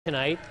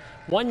Tonight.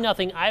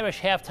 1-0 Irish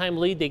halftime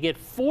lead. They get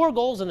 4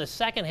 goals in the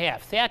second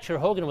half. Thatcher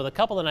Hogan with a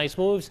couple of nice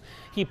moves.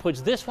 He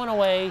puts this one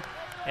away,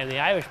 and the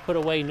Irish put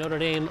away Notre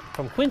Dame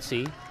from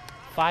Quincy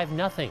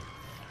 5-0.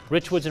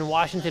 Richwoods in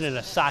Washington in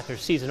a soccer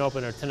season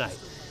opener tonight.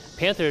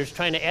 Panthers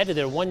trying to add to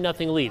their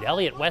 1-0 lead.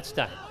 Elliot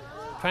Wetstein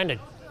trying to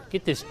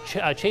get this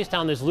chase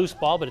down this loose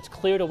ball, but it's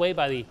cleared away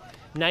by the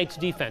Knights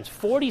defense.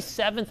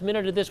 47th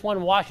minute of this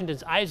one,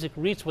 Washington's Isaac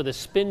Reitz with a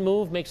spin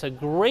move, makes a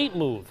great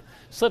move.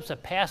 Slips a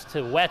pass to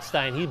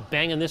Wetstein. He's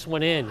banging this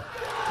one in.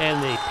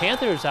 And the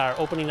Panthers are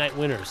opening night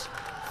winners,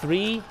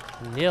 3-0.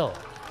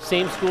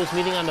 Same schools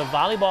meeting on the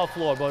volleyball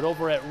floor, but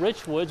over at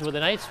Richwoods with the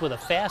Knights with a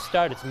fast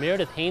start. It's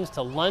Meredith Haynes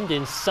to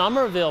London,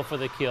 Somerville for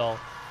the kill.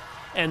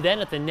 And then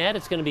at the net,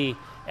 it's going to be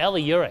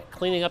Ellie Urich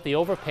cleaning up the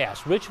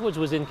overpass. Richwoods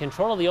was in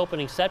control of the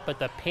opening set, but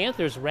the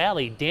Panthers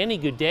rally. Danny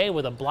Goudet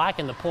with a block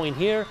in the point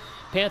here.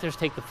 Panthers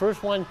take the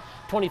first one,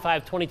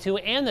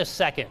 25-22, and the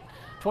second,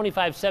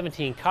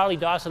 25-17. Carly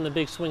Dawson the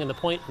big swing in the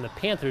point, and the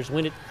Panthers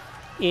win it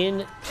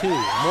in 2.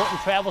 Morton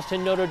travels to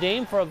Notre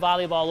Dame for a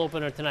volleyball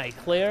opener tonight.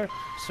 Claire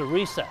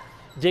Sarisa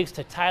digs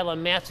to Tyler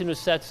Matson, who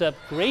sets up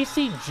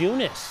Gracie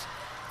Junis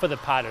for the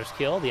Potters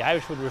kill. The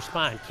Irish would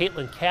respond.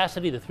 Caitlin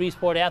Cassidy, the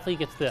 3-sport athlete,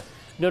 gets the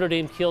Notre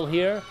Dame kill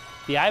here.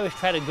 The Irish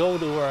try to go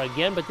to her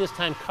again, but this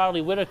time Carly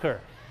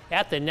Whitaker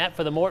at the net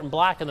for the Morton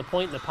block and the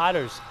point, and the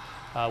Potters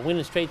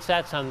winning straight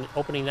sets on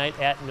opening night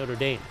at Notre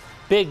Dame.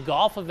 Big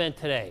golf event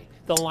today.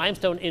 The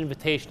Limestone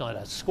Invitational at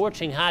a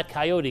scorching hot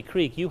Coyote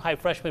Creek. U-High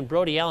freshman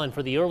Brody Allen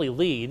for the early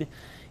lead.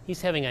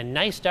 He's having a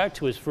nice start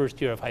to his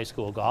first year of high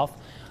school golf.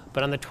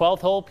 But on the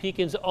 12th hole,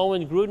 Pekin's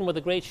Owen Gruden with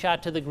a great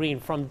shot to the green.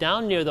 From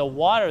down near the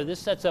water, this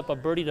sets up a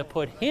birdie to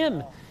put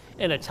him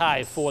in a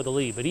tie for the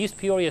lead. But East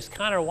Peoria's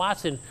Connor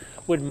Watson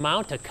would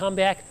mount a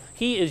comeback.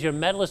 He is your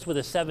medalist with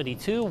a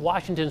 72.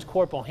 Washington's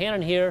Corp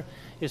O'Hannon here.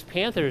 His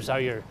Panthers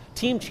are your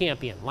team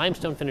champion.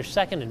 Limestone finished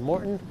second and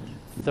Morton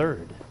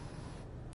third.